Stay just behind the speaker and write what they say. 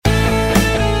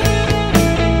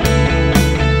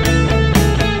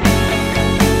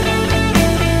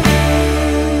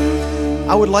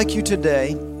I would like you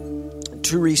today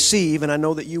to receive, and I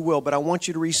know that you will, but I want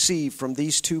you to receive from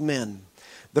these two men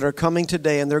that are coming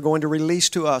today, and they're going to release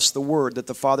to us the word that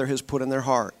the Father has put in their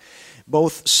heart.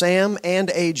 Both Sam and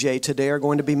AJ today are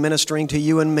going to be ministering to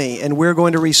you and me, and we're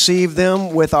going to receive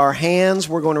them with our hands.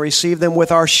 We're going to receive them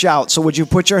with our shout. So would you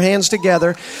put your hands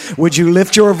together? Would you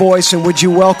lift your voice, and would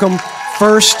you welcome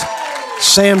first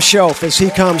Sam Shoaf as he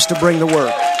comes to bring the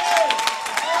word.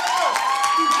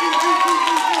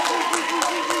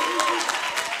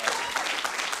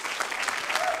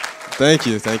 Thank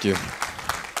you, thank you.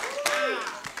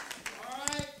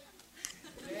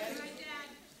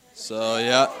 So,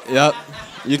 yep.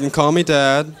 You can call me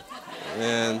Dad,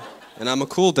 and I'm a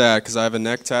cool dad because I have a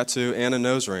neck tattoo and a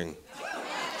nose ring.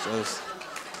 So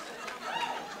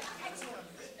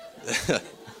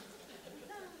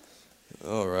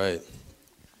all right.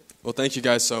 Well, thank you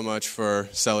guys so much for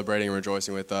celebrating and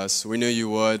rejoicing with us. We knew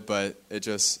you would, but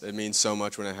it means so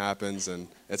much when it happens, and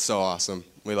it's so awesome.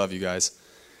 We love you guys.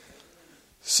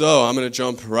 So I'm going to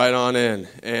jump right on in,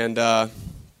 and I'm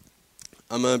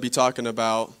going to be talking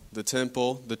about the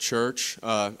temple, the church,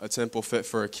 a temple fit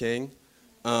for a king.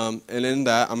 And in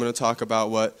that, I'm going to talk about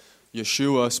what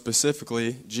Yeshua,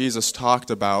 specifically Jesus,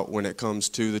 talked about when it comes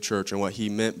to the church and what he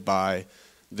meant by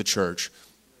the church.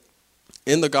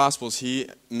 In the Gospels, he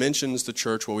mentions the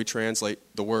church, what we translate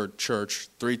the word church,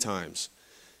 3 times.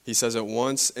 He says it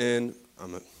once in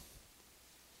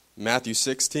Matthew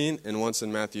 16 and once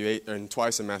in Matthew 8 and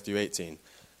twice in Matthew 18.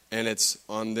 And it's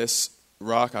on this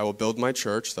rock I will build my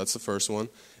church. That's the first one.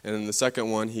 And then the second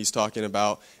one, he's talking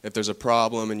about if there's a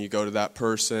problem and you go to that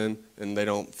person and they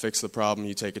don't fix the problem,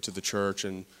 you take it to the church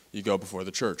and you go before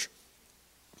the church.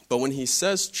 But when he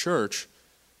says church,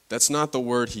 that's not the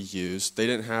word he used. They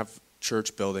didn't have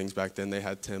church buildings back then. They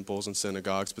had temples and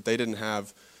synagogues, but they didn't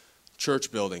have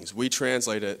church buildings. We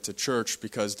translate it to church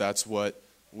because that's what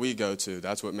we go to.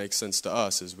 That's what makes sense to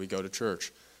us, is we go to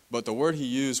church. But the word he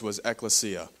used was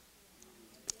ekklesia.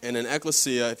 And an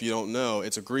ekklesia, if you don't know,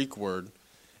 it's a Greek word,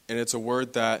 and it's a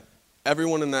word that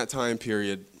everyone in that time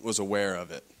period was aware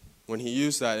of it. When he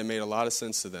used that, it made a lot of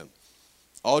sense to them.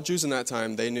 All Jews in that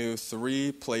time, they knew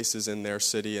 3 places in their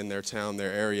city, in their town,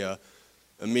 their area.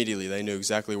 Immediately, they knew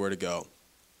exactly where to go.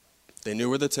 They knew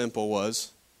where the temple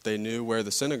was, they knew where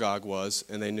the synagogue was,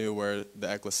 and they knew where the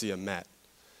ekklesia met.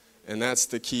 And that's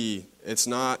the key. It's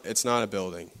not a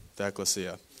building, the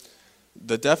ekklesia.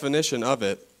 The definition of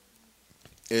it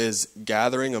is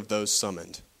gathering of those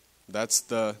summoned. That's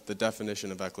the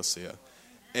definition of ekklesia.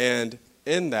 And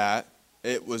in that,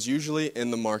 it was usually in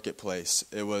the marketplace.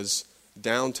 It was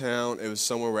downtown. It was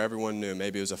somewhere where everyone knew.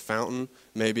 Maybe it was a fountain.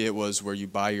 Maybe it was where you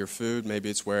buy your food.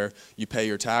 Maybe it's where you pay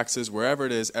your taxes. Wherever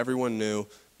it is, everyone knew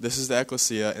this is the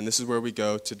ekklesia, and this is where we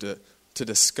go to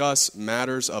discuss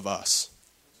matters of us.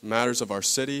 Matters of our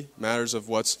city, matters of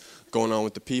what's going on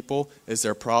with the people. Is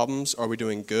there problems? Are we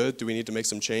doing good? Do we need to make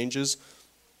some changes?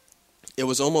 It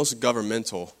was almost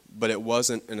governmental, but it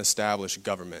wasn't an established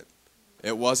government.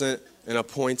 It wasn't an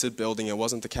appointed building. It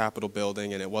wasn't the Capitol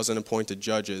building, and it wasn't appointed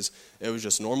judges. It was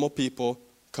just normal people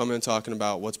coming and talking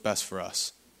about what's best for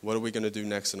us. What are we going to do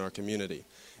next in our community?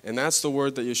 And that's the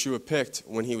word that Yeshua picked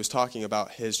when he was talking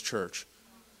about his church.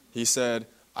 He said,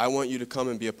 I want you to come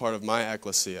and be a part of my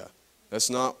ekklesia. That's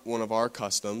not one of our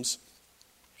customs.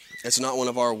 It's not one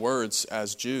of our words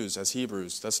as Jews, as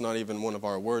Hebrews. That's not even one of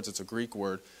our words. It's a Greek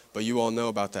word. But you all know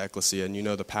about the ekklesia, and you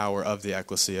know the power of the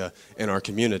ekklesia in our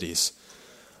communities.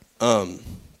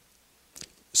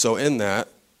 So in that,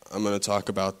 I'm going to talk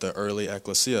about the early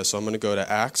ekklesia. So I'm going to go to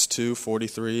Acts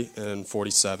 2:43 and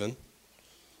 47.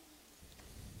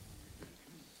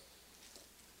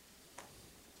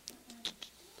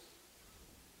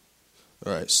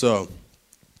 All right, so...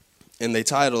 And they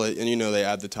title it, and you know they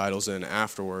add the titles in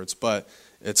afterwards, but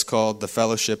it's called The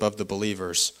Fellowship of the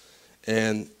Believers.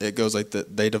 And it goes like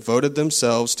that: they devoted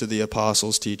themselves to the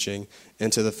apostles' teaching,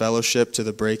 and to the fellowship, to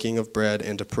the breaking of bread,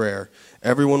 and to prayer.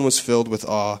 Everyone was filled with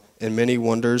awe, and many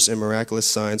wonders and miraculous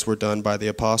signs were done by the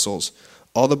apostles.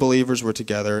 All the believers were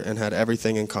together and had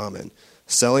everything in common.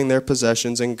 Selling their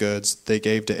possessions and goods, they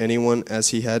gave to anyone as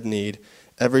he had need.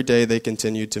 Every day they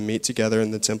continued to meet together in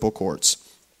the temple courts.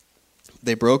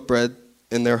 They broke bread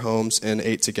in their homes and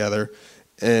ate together,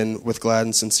 and with glad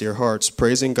and sincere hearts,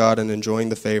 praising God and enjoying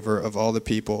the favor of all the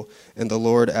people. And the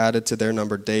Lord added to their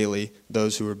number daily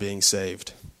those who were being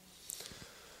saved.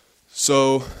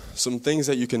 So some things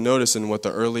that you can notice in what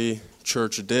the early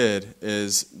church did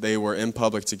is they were in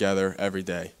public together every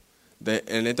day.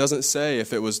 And it doesn't say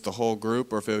if it was the whole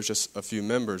group or if it was just a few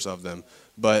members of them,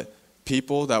 but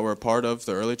people that were a part of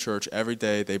the early church, every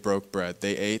day they broke bread.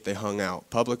 They ate, they hung out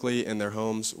publicly in their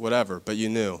homes, whatever. But you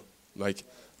knew Like,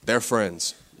 they're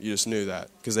friends. You just knew that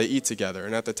because they eat together.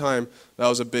 And at the time, that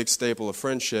was a big staple of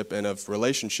friendship and of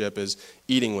relationship, is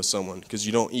eating with someone, because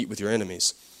you don't eat with your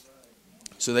enemies.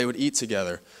 So they would eat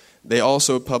together. They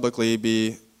also publicly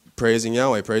be praising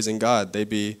Yahweh, praising God. They'd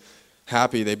be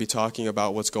happy. They'd be talking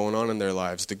about what's going on in their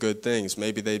lives, the good things.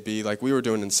 Maybe they'd be like we were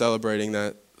doing and celebrating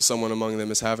that someone among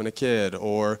them is having a kid,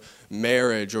 or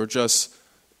marriage, or just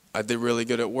I did really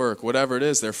good at work. Whatever it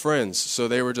is, they're friends. So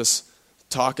they were just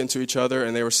talking to each other,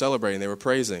 and they were celebrating. They were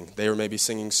praising. They were maybe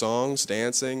singing songs,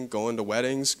 dancing, going to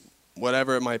weddings,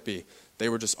 whatever it might be. They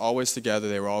were just always together.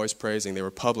 They were always praising. They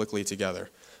were publicly together.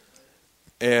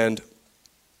 And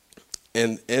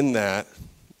in that,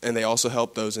 and they also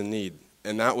helped those in need.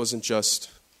 And that wasn't just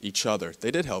each other.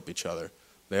 They did help each other.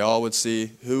 They all would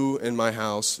see who in my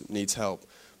house needs help.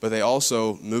 But they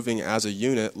also, moving as a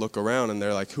unit, look around and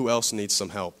they're like, who else needs some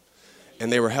help?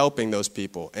 And they were helping those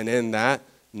people. And in that,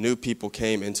 new people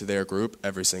came into their group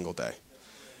every single day.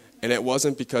 And it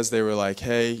wasn't because they were like,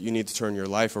 hey, you need to turn your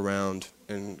life around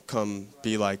and come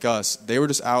be like us. They were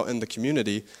just out in the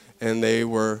community, and they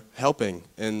were helping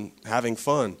and having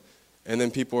fun. And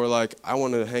then people were like, I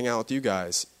want to hang out with you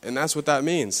guys. And that's what that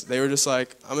means. They were just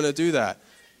like, I'm going to do that.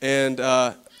 And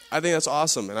I think that's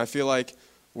awesome. And I feel like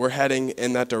we're heading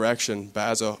in that direction.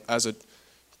 But as a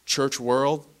church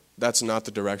world, that's not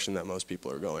the direction that most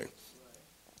people are going.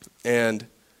 And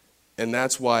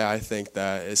that's why I think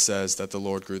that it says that the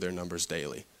Lord grew their numbers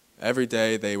daily. Every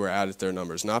day they were added their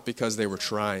numbers, not because they were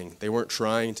trying. They weren't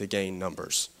trying to gain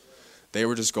numbers. They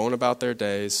were just going about their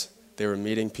days. They were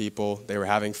meeting people. They were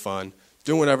having fun,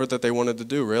 doing whatever that they wanted to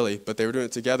do, really. But they were doing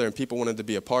it together, and people wanted to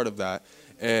be a part of that.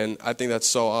 And I think that's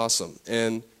so awesome.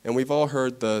 And we've all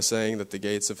heard the saying that the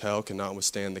gates of hell cannot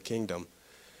withstand the kingdom.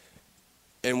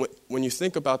 And when you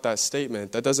think about that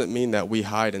statement, that doesn't mean that we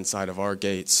hide inside of our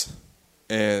gates.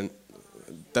 And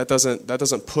that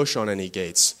doesn't push on any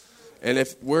gates. And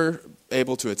if we're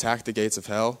able to attack the gates of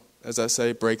hell, as I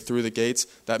say, break through the gates,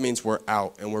 that means we're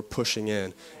out and we're pushing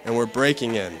in and we're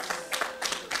breaking in.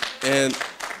 And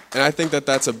I think that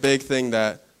that's a big thing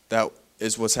that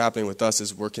is what's happening with us,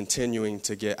 is we're continuing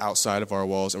to get outside of our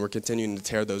walls and we're continuing to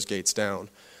tear those gates down.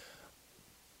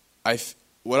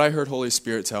 What I heard Holy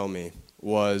Spirit tell me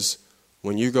was,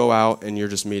 when you go out and you're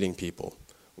just meeting people,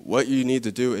 what you need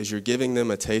to do is you're giving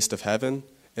them a taste of heaven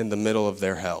in the middle of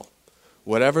their hell.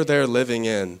 Whatever they're living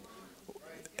in,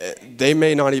 they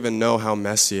may not even know how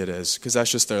messy it is, because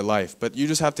that's just their life. But you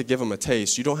just have to give them a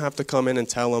taste. You don't have to come in and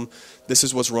tell them, this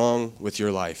is what's wrong with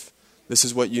your life. This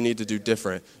is what you need to do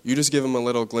different. You just give them a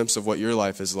little glimpse of what your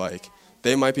life is like.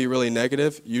 They might be really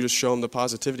negative. You just show them the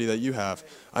positivity that you have.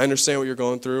 I understand what you're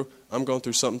going through. I'm going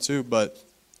through something too, but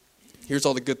here's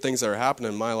all the good things that are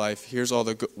happening in my life. Here's all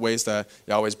the ways that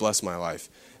Yahweh's blessed my life.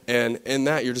 And in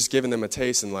that, you're just giving them a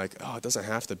taste and like, oh, it doesn't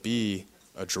have to be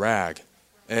a drag.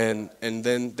 And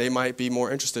then they might be more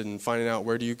interested in finding out,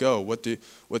 where do you go? What do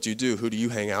you do? Who do you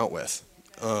hang out with?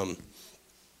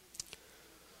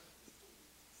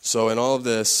 So in all of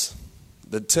this,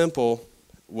 the temple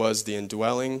was the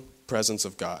indwelling presence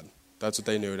of God. That's what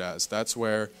they knew it as. That's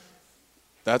where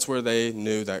they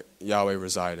knew that Yahweh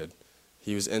resided.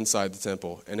 He was inside the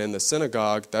temple. And in the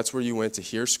synagogue, that's where you went to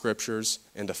hear scriptures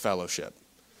and to fellowship.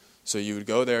 So you would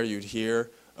go there, you'd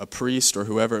hear a priest or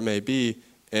whoever it may be,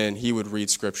 and he would read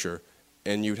scripture,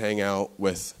 and you'd hang out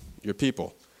with your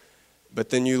people. But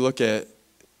then you look at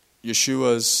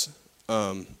Yeshua's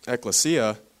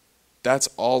ecclesia, that's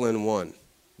all in one,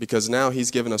 because now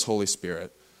he's given us Holy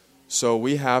Spirit. So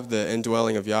we have the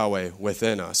indwelling of Yahweh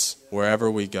within us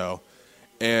wherever we go.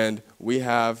 And we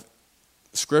have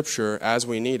Scripture as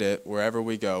we need it wherever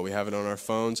we go. We have it on our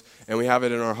phones, and we have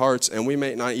it in our hearts, and we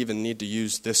may not even need to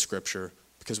use this Scripture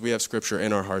because we have Scripture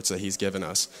in our hearts that he's given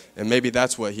us. And maybe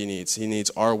that's what he needs. He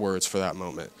needs our words for that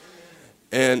moment.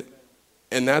 And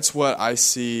that's what I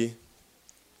see,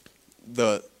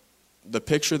 the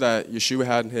picture that Yeshua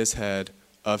had in his head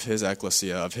of his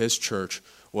ecclesia, of his church,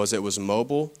 was it was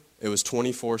mobile, it was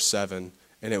 24/7,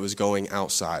 and it was going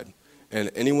outside.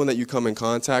 And anyone that you come in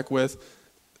contact with,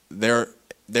 they're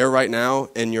right now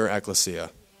in your ecclesia.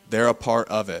 They're a part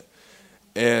of it.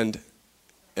 And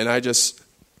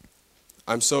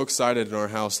I'm so excited in our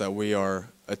house that we are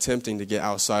attempting to get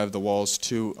outside of the walls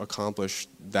to accomplish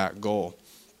that goal.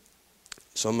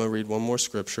 So I'm going to read one more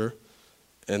scripture,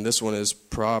 and this one is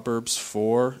Proverbs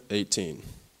 4:18.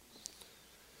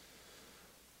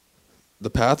 The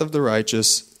path of the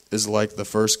righteous is like the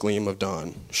first gleam of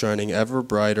dawn, shining ever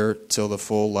brighter till the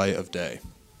full light of day.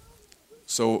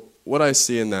 So what I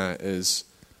see in that is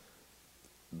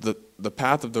the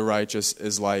path of the righteous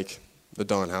is like the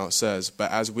dawn, how it says.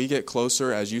 But as we get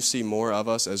closer, as you see more of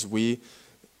us, as we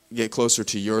get closer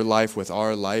to your life with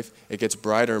our life, it gets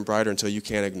brighter and brighter until you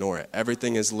can't ignore it.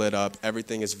 Everything is lit up,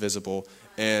 everything is visible,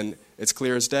 and it's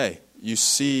clear as day. You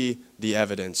see the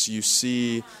evidence, you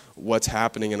see what's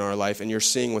happening in our life, and you're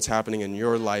seeing what's happening in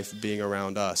your life being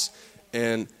around us.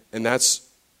 And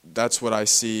that's what I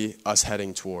see us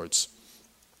heading towards.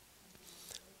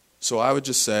 So I would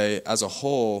just say, as a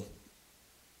whole,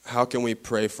 how can we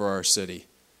pray for our city?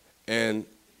 And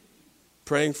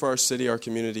praying for our city, our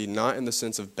community, not in the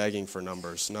sense of begging for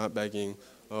numbers, not begging,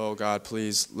 oh God,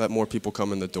 please let more people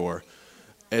come in the door.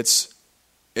 It's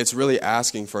really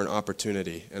asking for an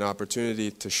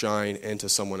opportunity to shine into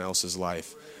someone else's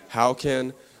life. How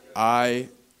can I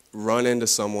run into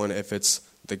someone, if it's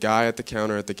the guy at the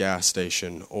counter at the gas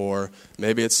station, or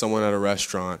maybe it's someone at a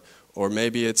restaurant, or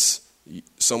maybe it's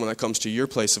someone that comes to your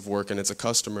place of work and it's a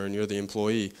customer and you're the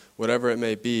employee, whatever it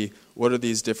may be, what are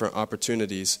these different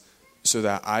opportunities so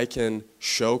that I can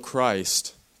show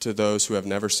Christ to those who have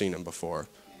never seen him before?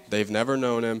 They've never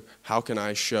known him. How can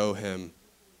I show him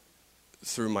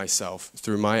through myself,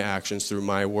 through my actions, through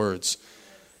my words?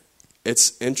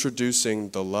 It's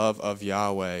introducing the love of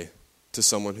Yahweh to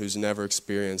someone who's never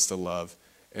experienced the love.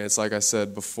 And it's like I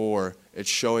said before, it's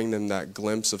showing them that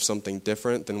glimpse of something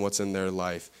different than what's in their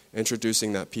life,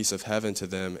 introducing that piece of heaven to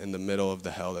them in the middle of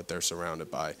the hell that they're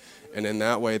surrounded by. And in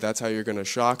that way, that's how you're going to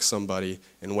shock somebody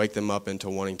and wake them up into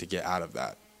wanting to get out of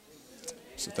that.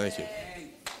 So thank you.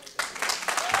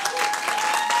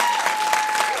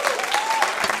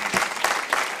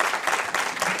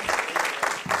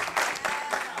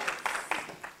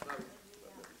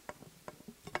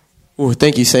 Ooh,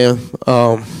 thank you, Sam.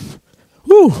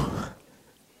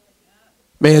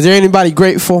 Man, is there anybody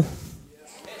grateful? Is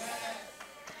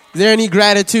there any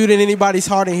gratitude in anybody's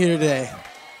heart in here today?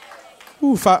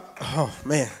 Oh,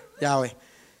 man, Yahweh.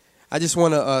 I just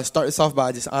want to start this off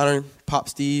by just honoring Pop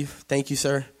Steve. Thank you,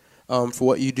 sir, for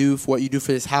what you do for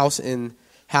this house and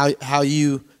how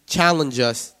you challenge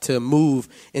us to move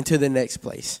into the next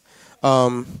place.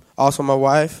 Also, my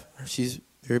wife, she's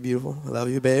very beautiful. I love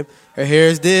you, babe. Her hair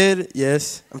is did.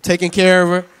 Yes, I'm taking care of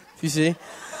her, if you see.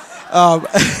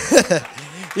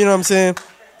 You know what I'm saying?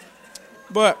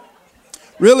 But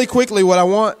really quickly, what I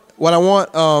want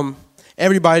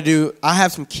everybody to do, I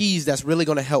have some keys that's really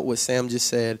going to help what Sam just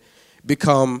said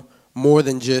become more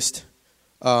than just,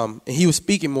 and he was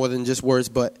speaking more than just words,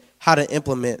 but how to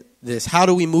implement this. How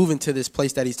do we move into this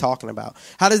place that he's talking about?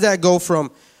 How does that go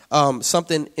from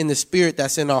something in the spirit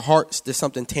that's in our hearts to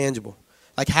something tangible?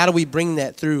 Like, how do we bring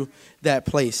that through that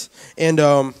place? And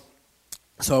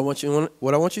so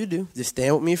what I want you to do, just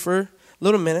stand with me for a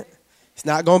little minute. It's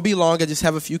not going to be long. I just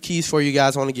have a few keys for you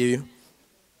guys I want to give you.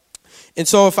 And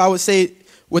so if I would say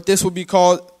what this would be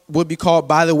called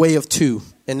by the way of two,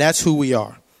 and that's who we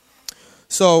are.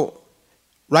 So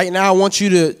right now I want you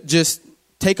to just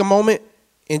take a moment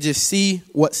and just see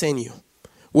what's in you.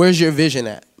 Where's your vision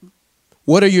at?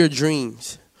 What are your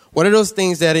dreams? What are those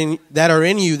things that are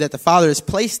in you that the Father has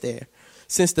placed there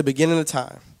since the beginning of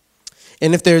time?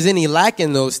 And if there's any lack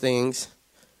in those things,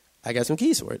 I got some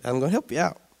keys for it. I'm going to help you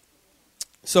out.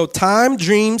 So time,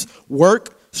 dreams,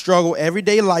 work, struggle,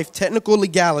 everyday life, technical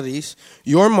legalities,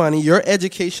 your money, your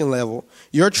education level,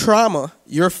 your trauma,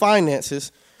 your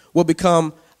finances will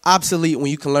become obsolete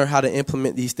when you can learn how to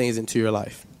implement these things into your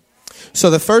life. So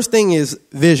the first thing is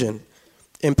vision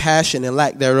and passion and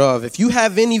lack thereof. If you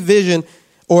have any vision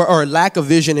or lack of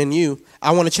vision in you,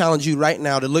 I want to challenge you right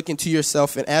now to look into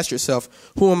yourself and ask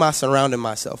yourself, who am I surrounding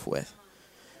myself with?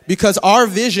 Because our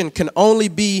vision can only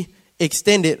be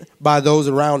extended by those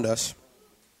around us.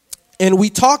 And we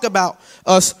talk about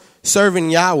us serving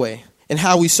Yahweh and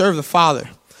how we serve the Father.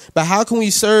 But how can we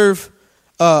serve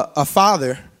a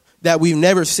Father that we've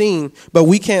never seen, but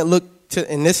we can't look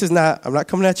to, and this is not, I'm not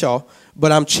coming at y'all,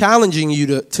 but I'm challenging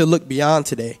you to look beyond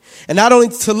today. And not only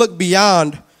to look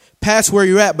beyond past where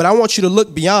you're at, but I want you to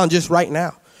look beyond just right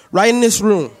now, right in this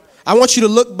room. I want you to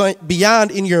look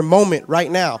beyond in your moment right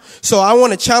now. So I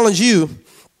want to challenge you,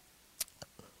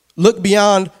 look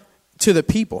beyond to the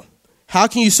people. How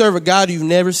can you serve a God you've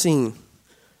never seen,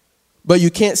 but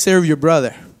you can't serve your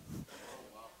brother?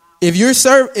 If you're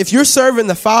serving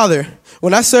the Father,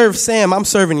 when I serve Sam, I'm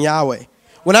serving Yahweh.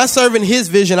 When I serve in his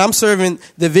vision, I'm serving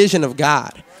the vision of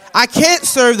God. I can't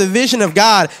serve the vision of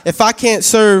God if I can't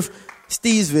serve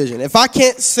Steve's vision, if I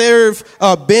can't serve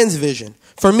Ben's vision.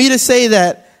 For me to say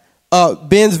that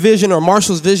Ben's vision or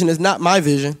Marshall's vision is not my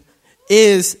vision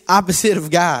is opposite of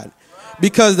God.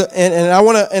 Because and I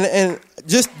want to and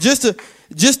just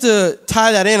to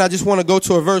tie that in, I just want to go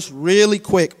to a verse really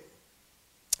quick.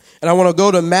 And I want to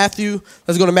go to Matthew.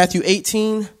 Let's go to Matthew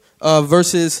 18,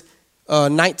 verses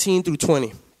 19 through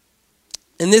 20.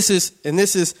 And this is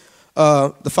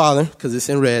the Father, because it's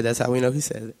in red. That's how we know he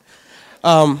said it.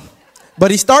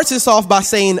 But he starts this off by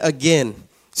saying again.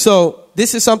 So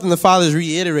this is something the Father is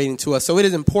reiterating to us. So it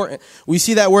is important. We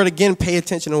see that word again, pay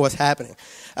attention to what's happening.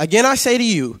 Again, I say to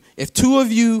you, if two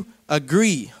of you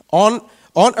agree on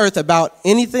earth about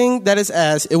anything that is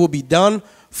asked, it will be done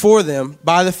for them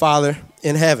by the Father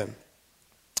in heaven.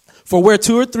 For where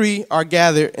two or three are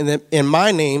gathered in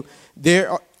my name,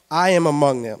 I am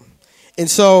among them. And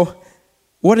so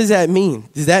what does that mean?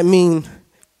 Does that mean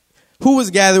who was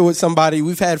gathered with somebody?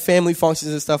 We've had family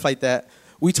functions and stuff like that.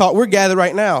 We're gathered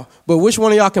right now. But which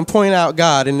one of y'all can point out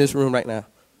God in this room right now?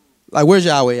 Like, where's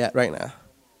Yahweh at right now?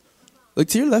 Look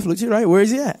to your left, look to your right. Where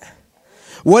is he at?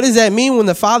 What does that mean when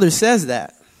the Father says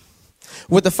that?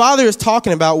 What the Father is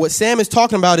talking about, what Sam is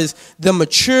talking about, is the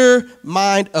mature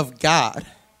mind of God.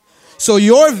 So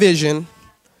your vision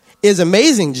is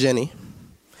amazing, Jenny.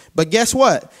 But guess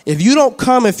what? If you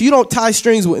don't tie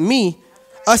strings with me,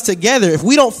 us together, if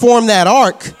we don't form that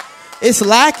ark, it's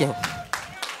lacking.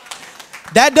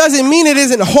 That doesn't mean it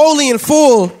isn't wholly and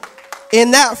full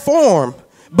in that form.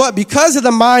 But because of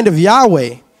the mind of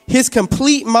Yahweh, his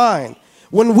complete mind,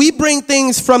 when we bring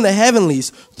things from the heavenlies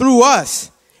through us,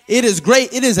 it is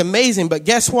great. It is amazing. But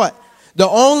guess what? The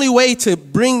only way to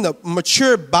bring the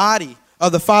mature body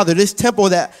of the Father, this temple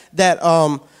that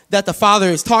the Father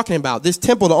is talking about, this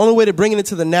temple, the only way to bring it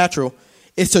into the natural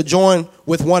is to join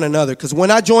with one another. Because when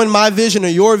I join my vision or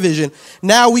your vision,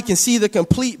 now we can see the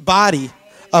complete body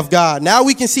of God. Now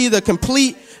we can see the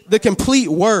complete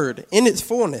word in its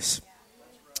fullness.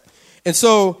 And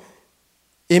so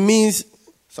it means,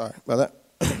 sorry about that.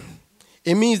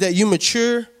 It means that you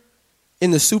mature in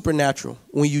the supernatural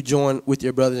when you join with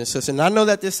your brothers and sisters. And I know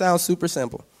that this sounds super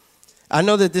simple. I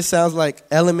know that this sounds like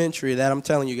elementary that I'm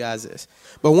telling you guys this.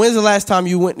 But when's the last time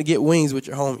you went to get wings with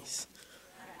your homies?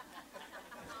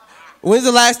 When's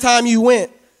the last time you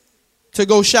went to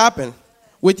go shopping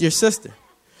with your sister?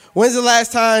 When's the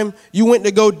last time you went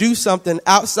to go do something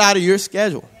outside of your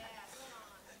schedule?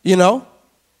 You know,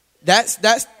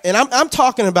 and I'm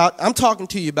talking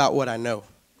to you about what I know.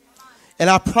 And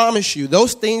I promise you,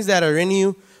 those things that are in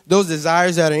you, those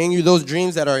desires that are in you, those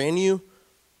dreams that are in you,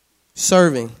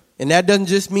 serving. And that doesn't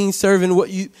just mean serving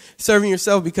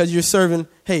yourself because you're serving,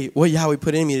 hey, what Yahweh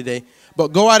put in me today. But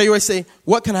go out of your way and say,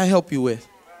 what can I help you with?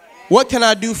 What can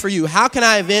I do for you? How can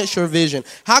I advance your vision?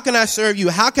 How can I serve you?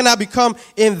 How can I become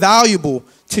invaluable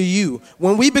to you?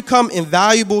 When we become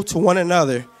invaluable to one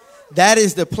another, that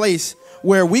is the place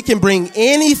where we can bring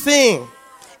anything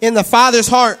in the Father's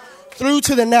heart through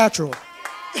to the natural.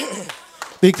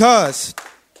 Because,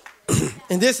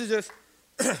 and this is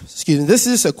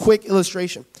just a quick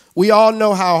illustration. We all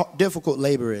know how difficult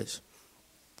labor is.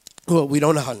 Well, we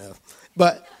don't know how now.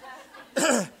 But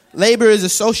labor is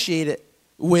associated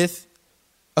with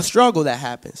a struggle that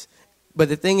happens. But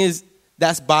the thing is,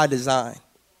 that's by design.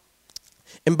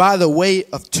 And by the way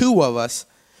of two of us,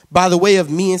 by the way of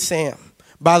me and Sam,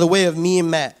 by the way of me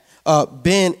and Matt,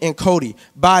 Ben and Cody,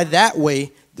 by that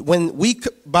way we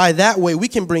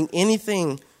can bring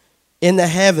anything in the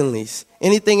heavenlies,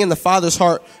 anything in the Father's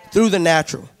heart through the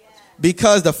natural.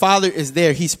 Because the Father is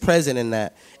there, he's present in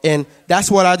that. And that's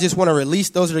what I just want to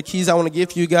release. Those are the keys I want to give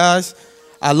to you guys.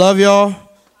 I love y'all.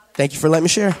 Thank you for letting me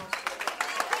share.